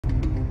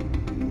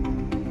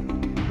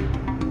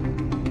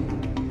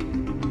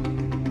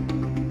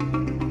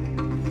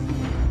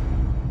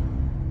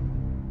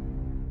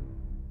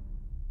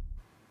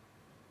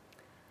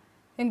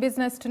In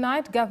business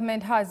tonight,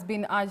 government has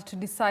been urged to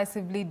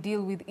decisively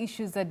deal with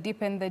issues that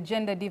deepen the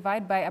gender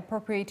divide by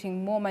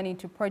appropriating more money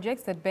to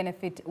projects that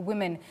benefit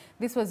women.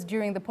 This was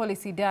during the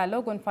policy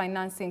dialogue on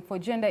financing for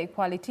gender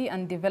equality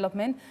and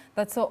development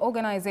that saw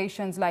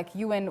organizations like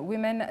UN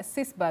Women,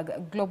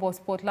 CISBAG, Global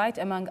Spotlight,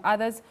 among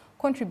others,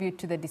 contribute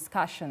to the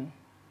discussion.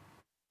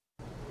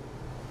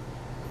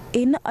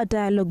 In a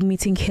dialogue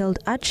meeting held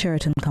at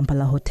Sheraton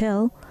Kampala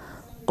Hotel,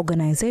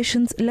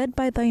 organizations led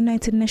by the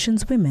United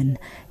Nations Women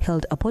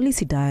held a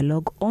policy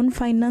dialogue on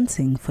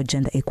financing for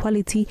gender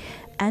equality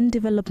and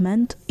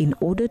development in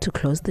order to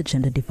close the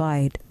gender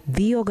divide.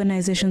 The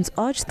organizations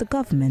urged the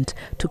government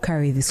to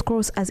carry this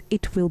course as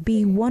it will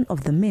be one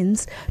of the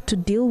means to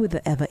deal with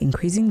the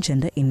ever-increasing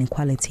gender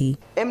inequality.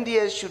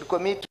 MDS should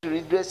commit to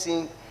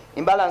redressing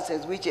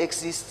imbalances which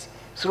exist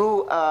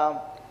through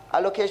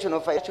allocation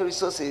of financial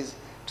resources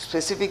to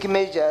specific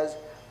measures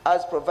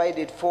as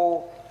provided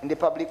for in the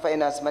Public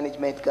Finance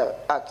Management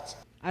Act.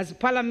 As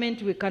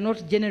Parliament, we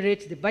cannot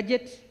generate the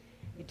budget.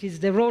 It is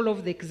the role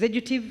of the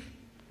executive.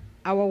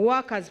 Our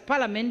work as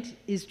Parliament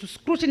is to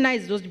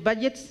scrutinize those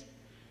budgets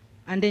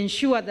and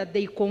ensure that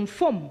they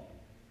conform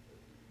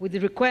with the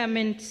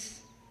requirements,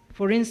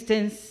 for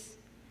instance,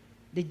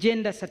 the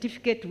gender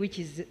certificate, which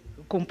is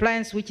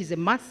compliance, which is a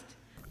must.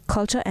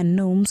 Culture and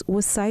norms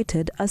was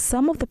cited as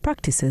some of the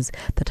practices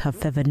that have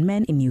favored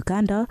men in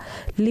Uganda,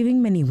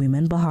 leaving many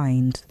women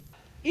behind.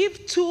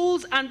 If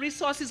tools and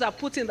resources are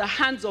put in the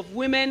hands of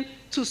women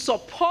to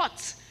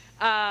support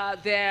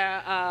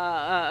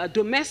their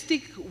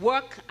domestic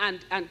work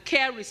and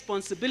care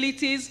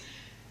responsibilities,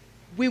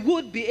 we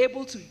would be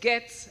able to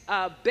get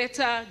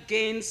better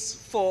gains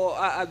for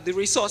the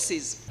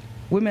resources.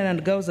 Women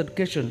and girls'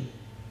 education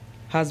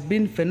has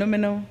been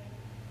phenomenal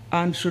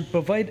and should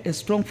provide a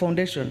strong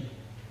foundation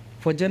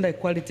for gender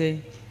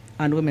equality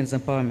and women's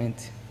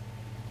empowerment.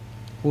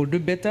 We'll do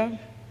better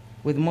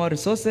with more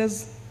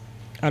resources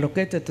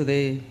allocated to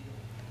the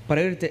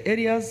priority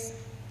areas,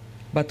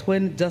 but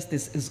when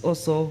justice is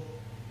also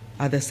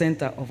at the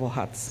center of our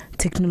hearts.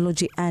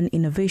 Technology and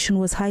innovation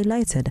was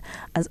highlighted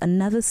as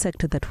another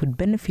sector that would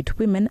benefit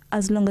women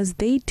as long as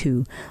they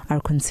too are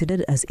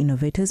considered as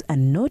innovators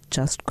and not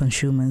just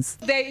consumers.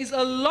 There is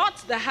a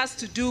lot that has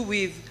to do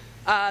with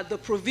the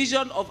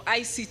provision of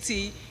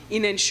ICT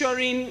in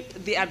ensuring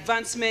the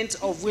advancement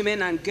of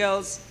women and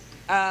girls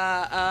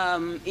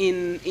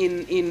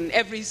in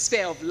every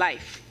sphere of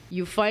life.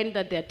 You find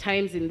that there are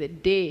times in the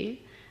day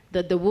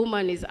that the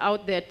woman is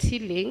out there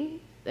tilling,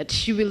 that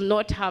she will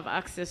not have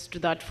access to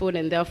that phone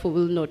and therefore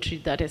will not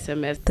read that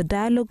SMS. The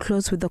dialogue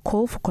closed with a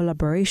call for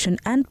collaboration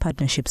and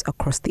partnerships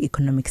across the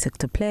economic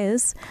sector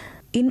players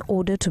in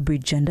order to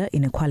bridge gender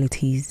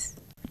inequalities.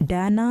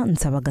 Diana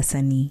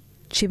Nsabagasani,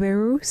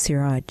 Chiberu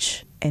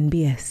Siraj,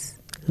 NBS,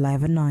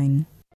 Live at 9.